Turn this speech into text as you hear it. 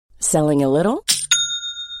Selling a little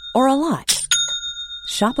or a lot?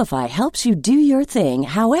 Shopify helps you do your thing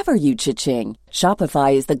however you cha-ching.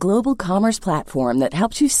 Shopify is the global commerce platform that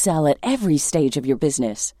helps you sell at every stage of your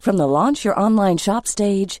business. From the launch your online shop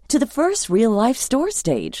stage to the first real-life store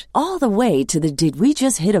stage, all the way to the did we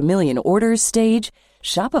just hit a million orders stage.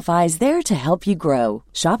 Shopify is there to help you grow.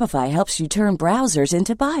 Shopify helps you turn browsers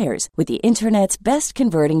into buyers with the internet's best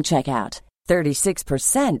converting checkout.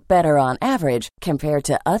 36% better on average compared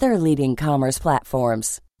to other leading commerce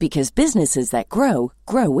platforms. Because businesses that grow,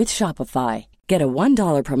 grow with Shopify. Get a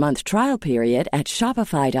 $1 per month trial period at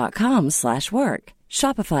shopify.com/work.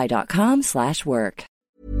 Shopify.com/work.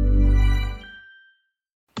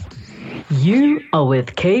 You are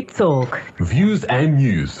with Cape Talk. Views and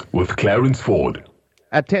News with Clarence Ford.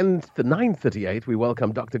 At 9:38, we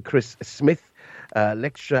welcome Dr. Chris Smith,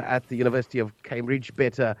 lecturer at the University of Cambridge,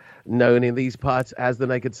 better known in these parts as the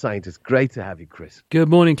Naked Scientist. Great to have you, Chris. Good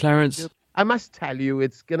morning, Clarence. I must tell you,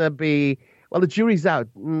 it's going to be, well, the jury's out,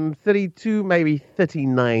 32, maybe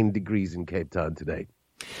 39 degrees in Cape Town today.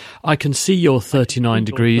 I can see your 39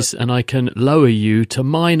 degrees and I can lower you to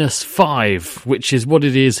 -5, which is what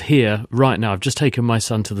it is here right now. I've just taken my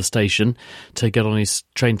son to the station to get on his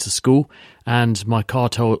train to school and my car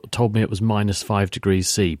told me it was -5 degrees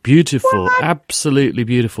C. Beautiful, absolutely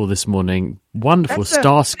beautiful this morning. Wonderful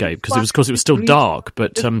starscape because it was still dark,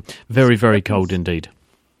 but very, very cold indeed.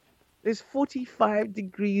 There's 45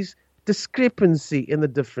 degrees discrepancy in the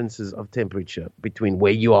differences of temperature between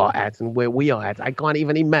where you are at and where we are at. I can't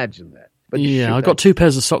even imagine that. But yeah, I got 2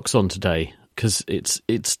 pairs of socks on today because it's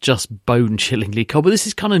just bone-chillingly cold. But this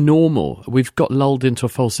is kind of normal. We've got lulled into a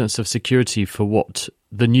false sense of security for what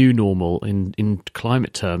the new normal in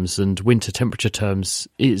climate terms and winter temperature terms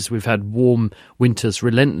is. We've had warm winters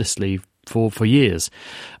relentlessly for years.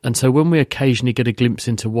 And so when we occasionally get a glimpse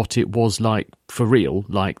into what it was like for real,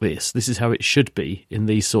 like this is how it should be in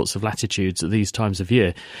these sorts of latitudes at these times of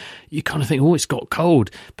year, you kind of think, oh, it's got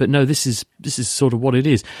cold. But no, this is sort of what it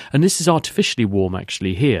is. And this is artificially warm,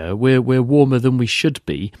 actually, here. We're warmer than we should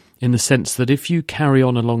be in the sense that if you carry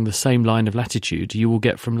on along the same line of latitude, you will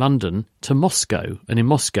get from London to Moscow. And in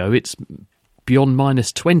Moscow, it's beyond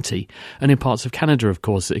 -20. And in parts of Canada, of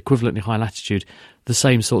course, at equivalently high latitude, the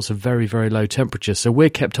same sorts of very, very low temperatures. So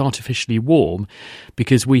we're kept artificially warm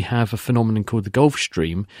because we have a phenomenon called the Gulf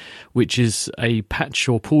Stream, which is a patch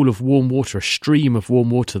or pool of warm water, a stream of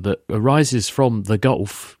warm water that arises from the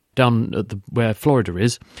Gulf down at where Florida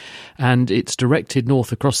is, and it's directed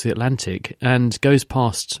north across the Atlantic and goes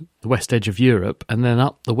past the west edge of Europe and then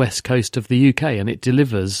up the west coast of the UK, and it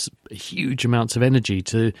delivers huge amounts of energy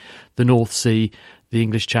to the North Sea, the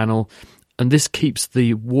English Channel, and this keeps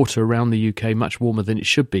the water around the UK much warmer than it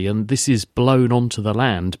should be, and this is blown onto the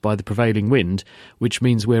land by the prevailing wind, which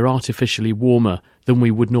means we're artificially warmer than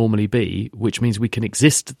we would normally be, which means we can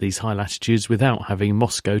exist at these high latitudes without having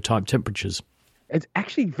Moscow-type temperatures. It's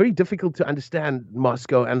actually very difficult to understand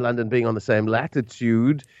Moscow and London being on the same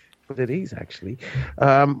latitude, but it is actually.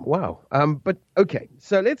 Wow. But okay,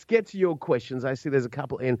 so let's get to your questions. I see there's a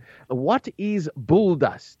couple in. What is bull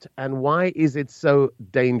dust and why is it so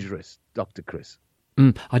dangerous, Dr. Chris?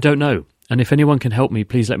 I don't know. And if anyone can help me,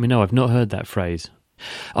 please let me know. I've not heard that phrase.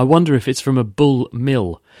 I wonder if it's from a bull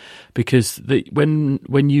mill, because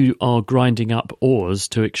when you are grinding up ores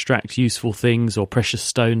to extract useful things or precious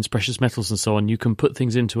stones, precious metals and so on, you can put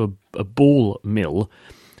things into a ball mill.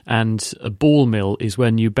 And a ball mill is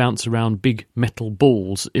when you bounce around big metal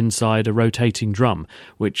balls inside a rotating drum,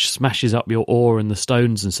 which smashes up your ore and the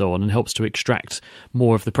stones and so on and helps to extract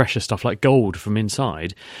more of the precious stuff like gold from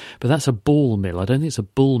inside. But that's a ball mill. I don't think it's a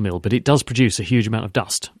bull mill, but it does produce a huge amount of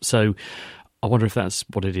dust. So I wonder if that's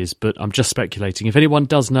what it is, but I'm just speculating. If anyone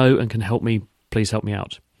does know and can help me, please help me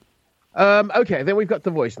out. Okay, then we've got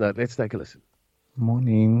the voice note. Let's take a listen.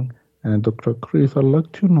 Morning, Dr. Chris. I'd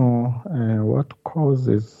like to know what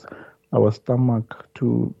causes our stomach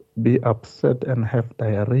to be upset and have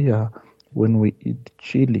diarrhea when we eat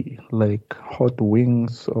chili, like hot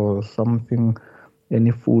wings or something,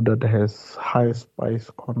 any food that has high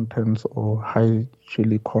spice content or high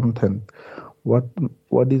chili content.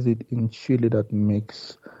 What is it in chili that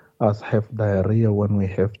makes us have diarrhea when we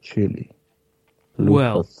have chili?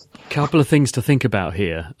 Well, a couple of things to think about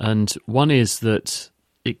here. And one is that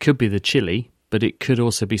it could be the chili, but it could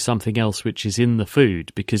also be something else which is in the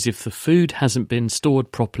food. Because if the food hasn't been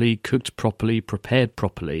stored properly, cooked properly, prepared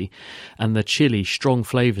properly, and the chili, strong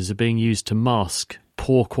flavours are being used to mask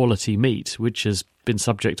poor quality meat, which has been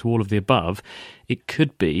subject to all of the above, it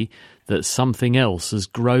could be that something else has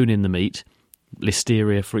grown in the meat.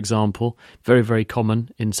 Listeria, for example, very, very common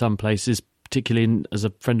in some places, particularly as a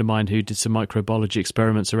friend of mine who did some microbiology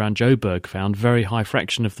experiments around Joburg found, very high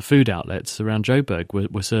fraction of the food outlets around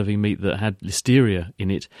Joburg were serving meat that had listeria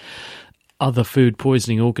in it. Other food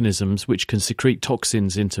poisoning organisms which can secrete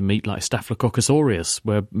toxins into meat, like Staphylococcus aureus,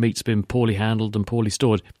 where meat's been poorly handled and poorly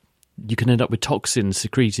stored, you can end up with toxins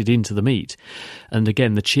secreted into the meat. And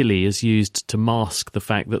again, the chili is used to mask the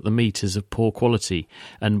fact that the meat is of poor quality.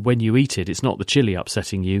 And when you eat it, it's not the chili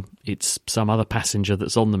upsetting you, it's some other passenger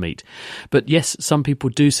that's on the meat. But yes, some people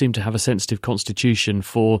do seem to have a sensitive constitution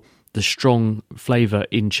for the strong flavour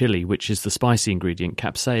in chili, which is the spicy ingredient,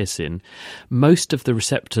 capsaicin. Most of the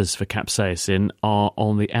receptors for capsaicin are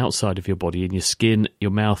on the outside of your body, in your skin,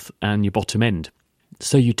 your mouth and your bottom end.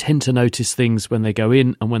 So you tend to notice things when they go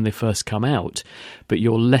in and when they first come out, but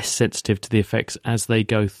you're less sensitive to the effects as they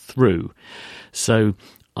go through. So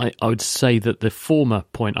I would say that the former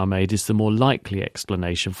point I made is the more likely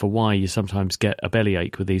explanation for why you sometimes get a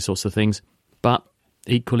bellyache with these sorts of things. But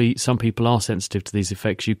equally, some people are sensitive to these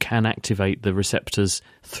effects. You can activate the receptors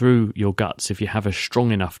through your guts if you have a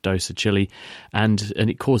strong enough dose of chili, and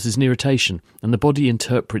it causes an irritation. And the body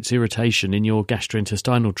interprets irritation in your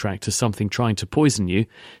gastrointestinal tract as something trying to poison you,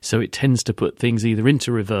 so it tends to put things either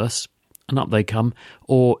into reverse, and up they come,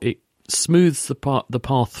 or it smooths the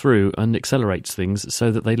path through and accelerates things so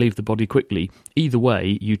that they leave the body quickly. Either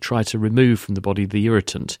way, you try to remove from the body the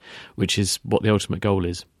irritant, which is what the ultimate goal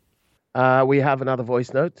is. We have another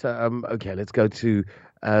voice note. Okay, let's go to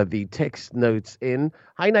the text notes in.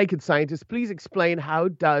 Hi, Naked Scientist. Please explain, how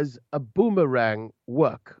does a boomerang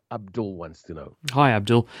work? Abdul wants to know. Hi,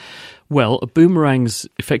 Abdul. Well, a boomerang's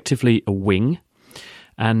effectively a wing,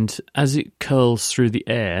 and as it curls through the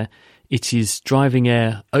air, it is driving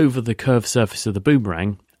air over the curved surface of the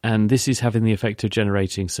boomerang, and this is having the effect of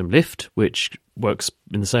generating some lift, which works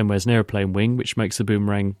in the same way as an aeroplane wing, which makes the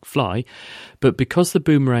boomerang fly. But because the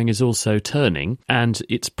boomerang is also turning and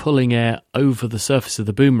it's pulling air over the surface of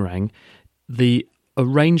the boomerang, the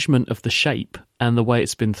arrangement of the shape and the way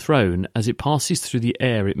it's been thrown, as it passes through the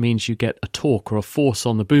air, it means you get a torque or a force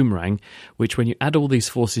on the boomerang, which when you add all these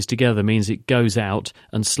forces together means it goes out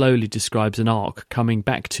and slowly describes an arc coming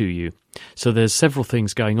back to you. So there's several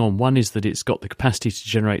things going on. One is that it's got the capacity to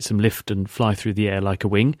generate some lift and fly through the air like a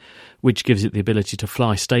wing, which gives it the ability to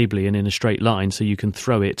fly stably and in a straight line, so you can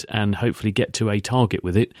throw it and hopefully get to a target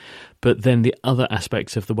with it. But then the other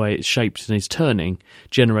aspects of the way it's shaped and is turning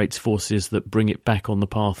generates forces that bring it back on the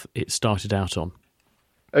path it started out on.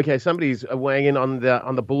 Okay, somebody's weighing in on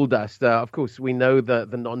the bull dust. Of course, we know the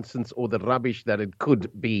nonsense or the rubbish that it could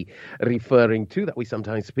be referring to, that we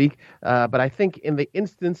sometimes speak. But I think in the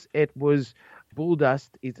instance, it was bull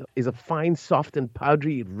dust is a fine, soft and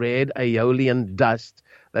powdery red aeolian dust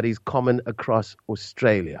that is common across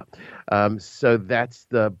Australia. So that's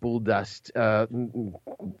the bull dust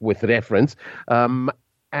with reference.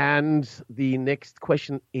 And the next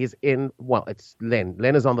question is it's Len.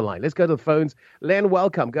 Len is on the line. Let's go to the phones. Len,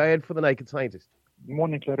 welcome. Go ahead for the Naked Scientist.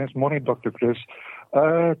 Morning, Clarence. Morning, Dr. Chris.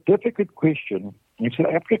 Difficult question. In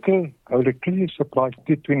South Africa, our electricity supply is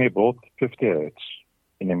 220 volt, 50 hertz.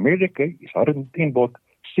 In America, it's 110 volt,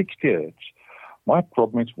 60 hertz. My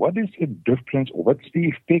problem is, what is the difference, or what's the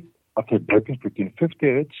effect of the difference between 50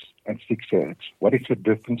 hertz and 60 hertz? What is the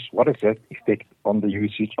difference? What is that effect on the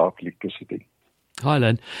usage of electricity? Hi,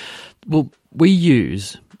 Len. Well, we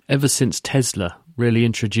use, ever since Tesla really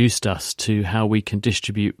introduced us to how we can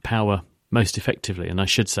distribute power most effectively, and I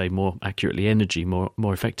should say more accurately, energy more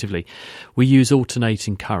effectively, we use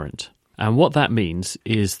alternating current. And what that means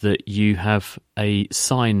is that you have a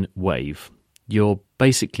sine wave. You're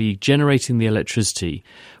basically generating the electricity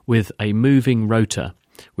with a moving rotor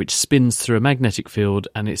which spins through a magnetic field,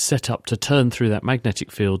 and it's set up to turn through that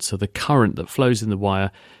magnetic field, so the current that flows in the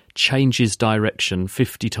wire changes direction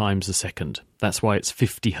 50 times a second. That's why it's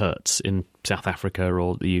 50 hertz in South Africa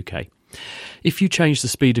or the UK. If you change the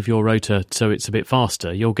speed of your rotor so it's a bit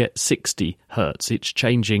faster, you'll get 60 hertz. It's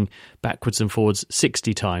changing backwards and forwards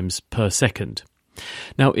 60 times per second.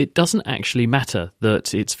 Now, it doesn't actually matter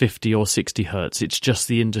that it's 50 or 60 hertz, it's just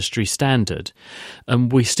the industry standard.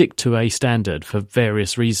 And we stick to a standard for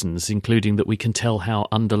various reasons, including that we can tell how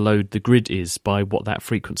underload the grid is by what that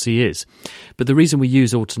frequency is. But the reason we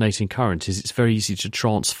use alternating current is it's very easy to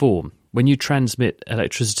transform. When you transmit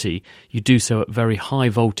electricity, you do so at very high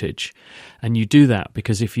voltage. And you do that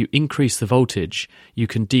because if you increase the voltage, you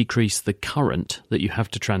can decrease the current that you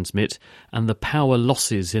have to transmit, and the power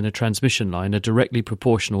losses in a transmission line are directly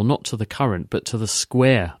proportional not to the current, but to the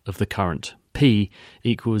square of the current. P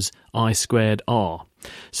equals I squared R.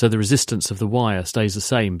 So the resistance of the wire stays the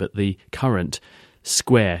same, but the current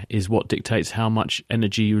square is what dictates how much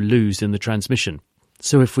energy you lose in the transmission.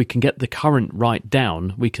 So if we can get the current right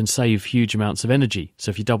down, we can save huge amounts of energy. So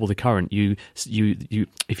if you double the current,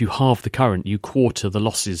 if you halve the current, you quarter the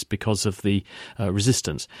losses because of the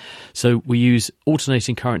resistance. So we use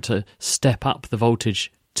alternating current to step up the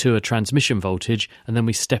voltage to a transmission voltage, and then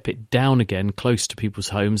we step it down again close to people's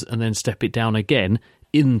homes, and then step it down again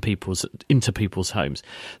into people's homes.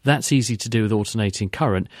 That's easy to do with alternating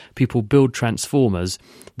current. People build transformers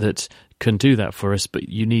that can do that for us, but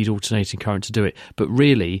you need alternating current to do it. But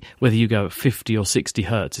really, whether you go at 50 or 60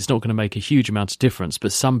 hertz, it's not going to make a huge amount of difference,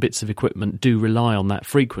 but some bits of equipment do rely on that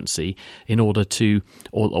frequency in order to,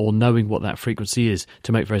 or knowing what that frequency is,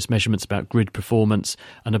 to make various measurements about grid performance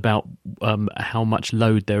and about how much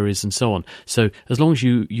load there is and so on. So as long as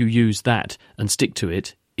you use that and stick to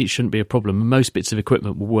it, it shouldn't be a problem. Most bits of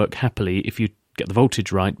equipment will work happily if you get the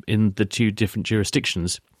voltage right in the two different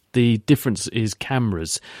jurisdictions. The difference is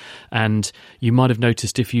cameras, and you might have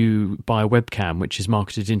noticed if you buy a webcam which is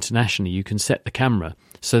marketed internationally, you can set the camera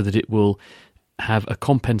so that it will have a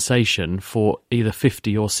compensation for either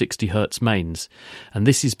 50 or 60 hertz mains. And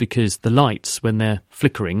this is because the lights, when they're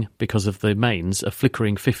flickering because of the mains, are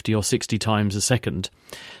flickering 50 or 60 times a second.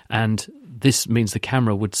 And this means the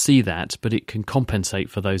camera would see that, but it can compensate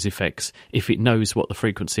for those effects if it knows what the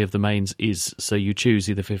frequency of the mains is. So you choose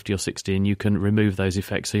either 50 or 60 and you can remove those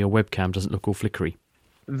effects so your webcam doesn't look all flickery.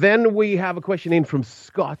 Then we have a question in from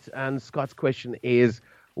Scott, and Scott's question is,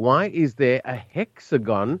 why is there a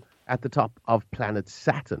hexagon at the top of planet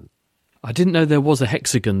Saturn? I didn't know there was a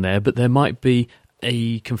hexagon there, but there might be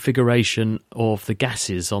a configuration of the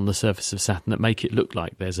gases on the surface of Saturn that make it look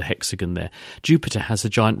like there's a hexagon there. Jupiter has a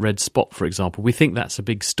giant red spot, for example. We think that's a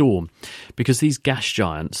big storm because these gas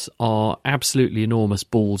giants are absolutely enormous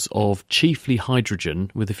balls of chiefly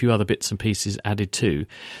hydrogen with a few other bits and pieces added too.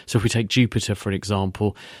 So if we take Jupiter, for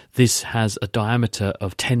example, this has a diameter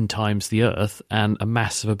of 10 times the Earth and a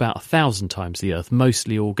mass of about 1,000 times the Earth,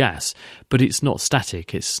 mostly all gas. But it's not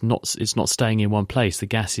static. It's not staying in one place. The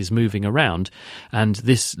gas is moving around. And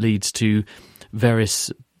this leads to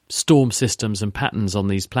various storm systems and patterns on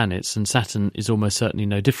these planets, and Saturn is almost certainly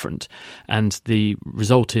no different. And the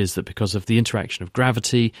result is that because of the interaction of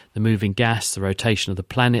gravity, the moving gas, the rotation of the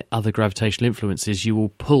planet, other gravitational influences, you will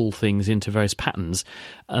pull things into various patterns,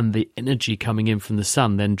 and the energy coming in from the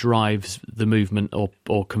sun then drives the movement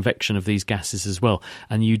or convection of these gases as well.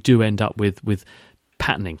 And you do end up with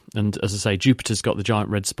patterning. And as I say, Jupiter's got the giant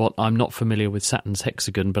red spot. I'm not familiar with Saturn's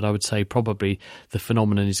hexagon, but I would say probably the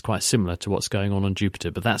phenomenon is quite similar to what's going on Jupiter.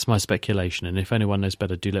 But that's my speculation, and if anyone knows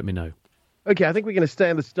better, do let me know. Okay, I think we're going to stay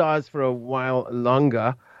in the stars for a while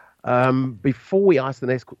longer. Before we ask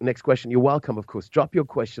the next question, you're welcome, of course. Drop your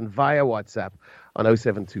question via WhatsApp on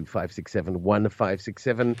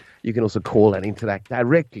 072-567-1567. You can also call and interact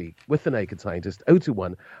directly with the Naked Scientist,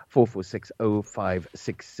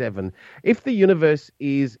 021-446-0567. If the universe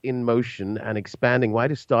is in motion and expanding, why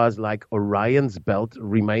do stars like Orion's belt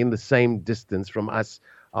remain the same distance from us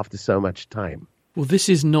after so much time? Well, this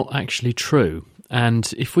is not actually true.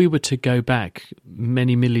 And if we were to go back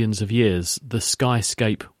many millions of years, the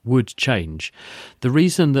skyscape would change. The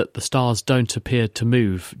reason that the stars don't appear to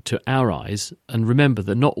move to our eyes, and remember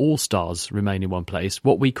that not all stars remain in one place,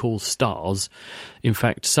 what we call stars, in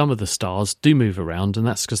fact, some of the stars do move around, and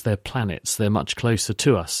that's because they're planets. They're much closer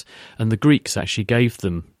to us. And the Greeks actually gave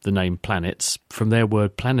them the name planets from their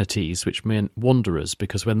word planetes, which meant wanderers,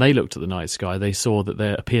 because when they looked at the night sky, they saw that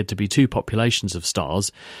there appeared to be two populations of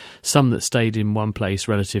stars, some that stayed in one place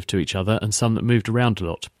relative to each other and some that moved around a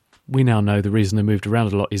lot. We now know the reason they moved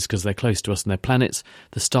around a lot is because they're close to us and they're planets.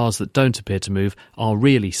 The stars that don't appear to move are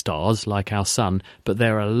really stars, like our sun, but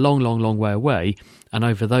they're a long, long, long way away, and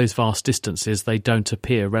over those vast distances they don't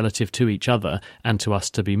appear relative to each other and to us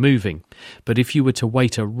to be moving. But if you were to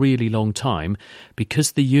wait a really long time,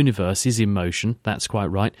 because the universe is in motion, that's quite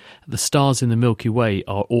right, the stars in the Milky Way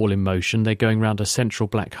are all in motion. They're going around a central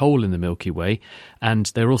black hole in the Milky Way, and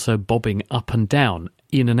they're also bobbing up and down,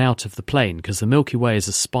 in and out of the plane, because the Milky Way is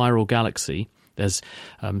a spiral galaxy. There's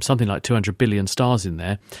something like 200 billion stars in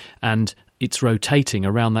there, and it's rotating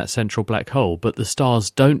around that central black hole. But the stars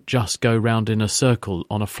don't just go round in a circle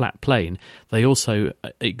on a flat plane. They also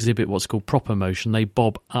exhibit what's called proper motion. They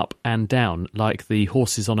bob up and down like the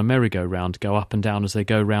horses on a merry-go-round go up and down as they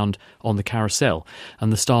go round on the carousel.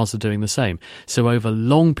 And the stars are doing the same. So over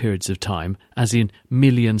long periods of time, as in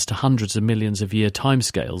millions to hundreds of millions of year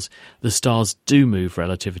timescales, the stars do move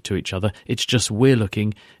relative to each other. It's just we're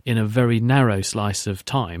looking in a very narrow slice of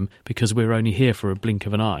time because we're only here for a blink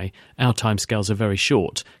of an eye. Our timescales are very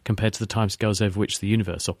short compared to the timescales over which the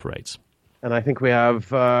universe operates. And I think we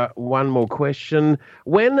have one more question.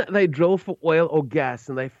 When they drill for oil or gas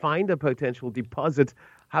and they find a potential deposit,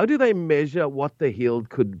 how do they measure what the yield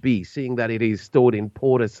could be, seeing that it is stored in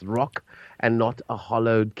porous rock and not a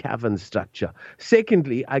hollowed cavern structure?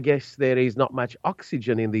 Secondly, I guess there is not much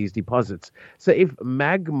oxygen in these deposits. So if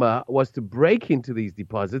magma was to break into these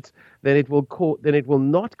deposits, then it will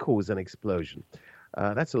not cause an explosion.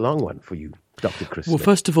 That's a long one for you, Dr. Chris. Well,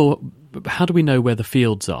 first of all, how do we know where the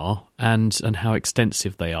fields are and how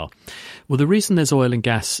extensive they are? Well, the reason there's oil and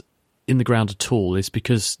gas in the ground at all is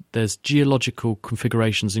because there's geological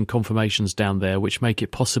configurations and conformations down there which make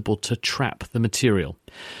it possible to trap the material.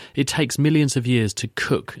 It takes millions of years to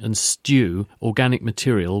cook and stew organic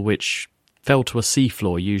material which fell to a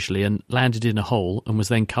seafloor usually and landed in a hole and was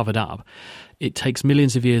then covered up. It takes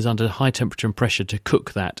millions of years under high temperature and pressure to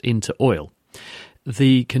cook that into oil.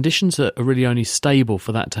 The conditions are really only stable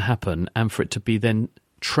for that to happen and for it to be then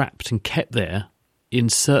trapped and kept there in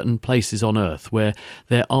certain places on Earth where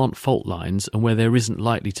there aren't fault lines and where there isn't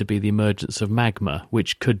likely to be the emergence of magma,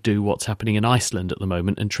 which could do what's happening in Iceland at the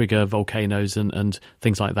moment and trigger volcanoes and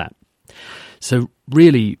things like that. So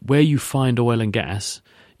really, where you find oil and gas,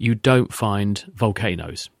 you don't find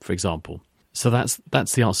volcanoes, for example. So that's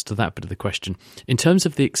the answer to that bit of the question. In terms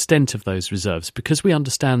of the extent of those reserves, because we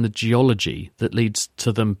understand the geology that leads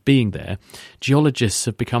to them being there, geologists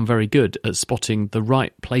have become very good at spotting the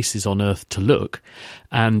right places on Earth to look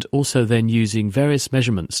and also then using various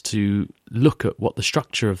measurements to look at what the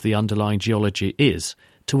structure of the underlying geology is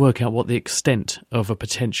to work out what the extent of a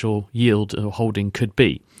potential yield or holding could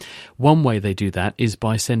be. One way they do that is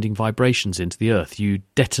by sending vibrations into the Earth. You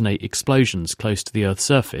detonate explosions close to the Earth's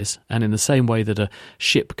surface, and in the same way that a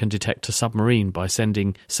ship can detect a submarine by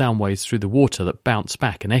sending sound waves through the water that bounce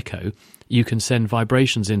back and echo, you can send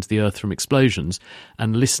vibrations into the Earth from explosions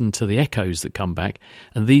and listen to the echoes that come back,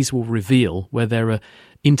 and these will reveal where there are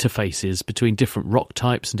interfaces between different rock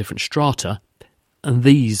types and different strata. And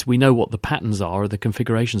these, we know what the patterns are, or the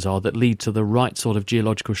configurations are, that lead to the right sort of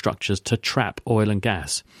geological structures to trap oil and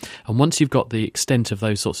gas. And once you've got the extent of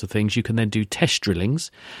those sorts of things, you can then do test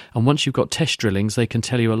drillings. And once you've got test drillings, they can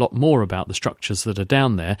tell you a lot more about the structures that are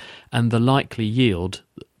down there and the likely yield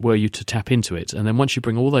were you to tap into it. And then once you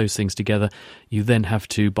bring all those things together, you then have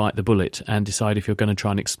to bite the bullet and decide if you're going to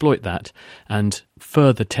try and exploit that. And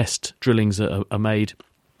further test drillings are made.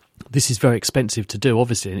 This is very expensive to do,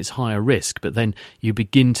 obviously, and it's higher risk, but then you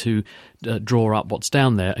begin to draw up what's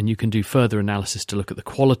down there, and you can do further analysis to look at the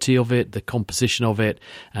quality of it, the composition of it,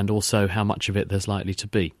 and also how much of it there's likely to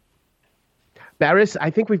be. Barris,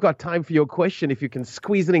 I think we've got time for your question. If you can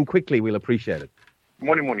squeeze it in quickly, we'll appreciate it.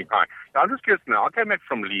 Morning. Hi. I'm just curious now. I came back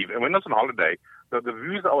from leave, and when I was on holiday, the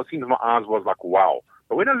views I was seeing with my eyes was like, wow.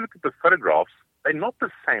 But when I look at the photographs, they're not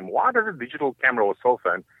the same. Why does a digital camera or cell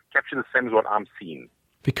phone capture the same as what I'm seeing?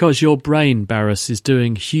 Because your brain, Barris, is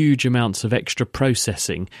doing huge amounts of extra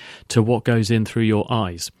processing to what goes in through your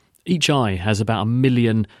eyes. Each eye has about 1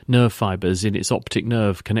 million nerve fibres in its optic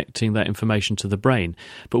nerve connecting that information to the brain,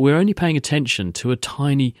 but we're only paying attention to a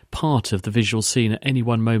tiny part of the visual scene at any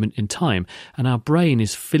one moment in time, and our brain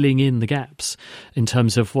is filling in the gaps in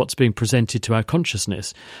terms of what's being presented to our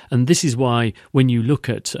consciousness. And this is why when you look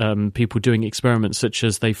at people doing experiments such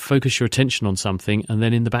as they focus your attention on something and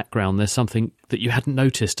then in the background there's something that you hadn't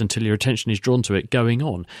noticed until your attention is drawn to it going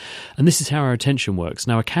on. And this is how our attention works.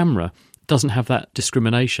 Now, a camera doesn't have that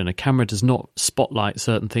discrimination. A camera does not spotlight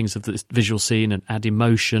certain things of the visual scene and add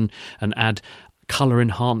emotion and add colour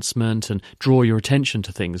enhancement and draw your attention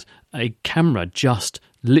to things. A camera just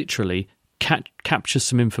literally captures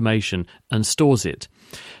some information and stores it.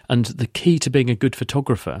 And the key to being a good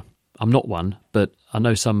photographer, I'm not one, but I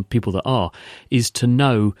know some people that are, is to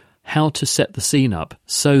know how to set the scene up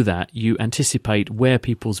so that you anticipate where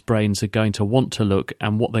people's brains are going to want to look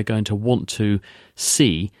and what they're going to want to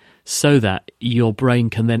see, so that your brain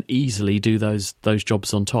can then easily do those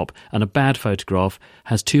jobs on top. And a bad photograph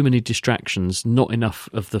has too many distractions, not enough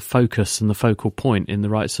of the focus and the focal point in the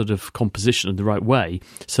right sort of composition in the right way,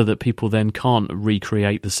 so that people then can't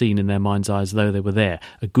recreate the scene in their mind's eye as though they were there.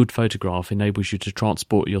 A good photograph enables you to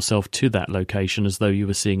transport yourself to that location as though you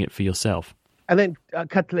were seeing it for yourself. And then,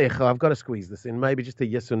 Katlego, I've got to squeeze this in, maybe just a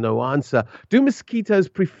yes or no answer. Do mosquitoes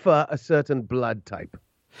prefer a certain blood type?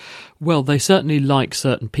 Well, they certainly like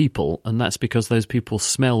certain people, and that's because those people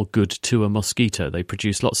smell good to a mosquito. They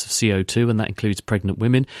produce lots of CO2, and that includes pregnant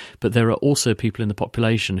women. But there are also people in the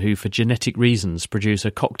population who, for genetic reasons, produce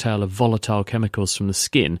a cocktail of volatile chemicals from the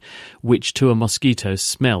skin, which to a mosquito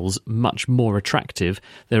smells much more attractive.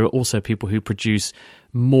 There are also people who produce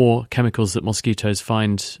more chemicals that mosquitoes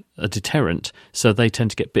find a deterrent, so they tend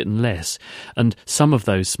to get bitten less. And some of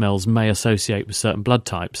those smells may associate with certain blood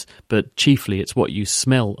types, but chiefly it's what you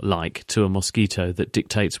smell like to a mosquito that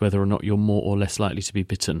dictates whether or not you're more or less likely to be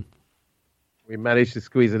bitten. We managed to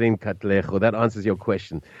squeeze it in, Katlejo. That answers your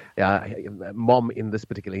question. Mom, in this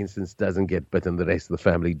particular instance, doesn't get bitten. The rest of the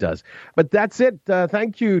family does. But that's it.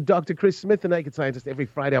 Thank you, Dr. Chris Smith, the Naked Scientist, every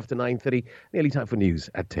Friday after 9:30. Nearly time for news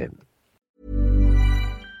at 10.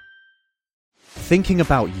 Thinking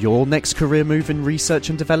about your next career move in research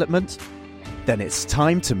and development? Then it's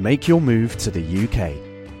time to make your move to the UK.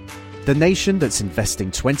 The nation that's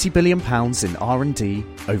investing £20 billion in R&D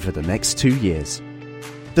over the next 2 years.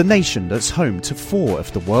 The nation that's home to 4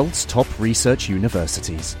 of the world's top research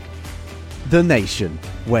universities. The nation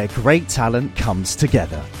where great talent comes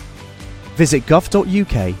together. Visit gov.uk/great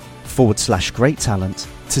talent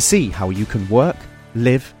to see how you can work,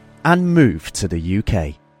 live and move to the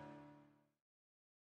UK.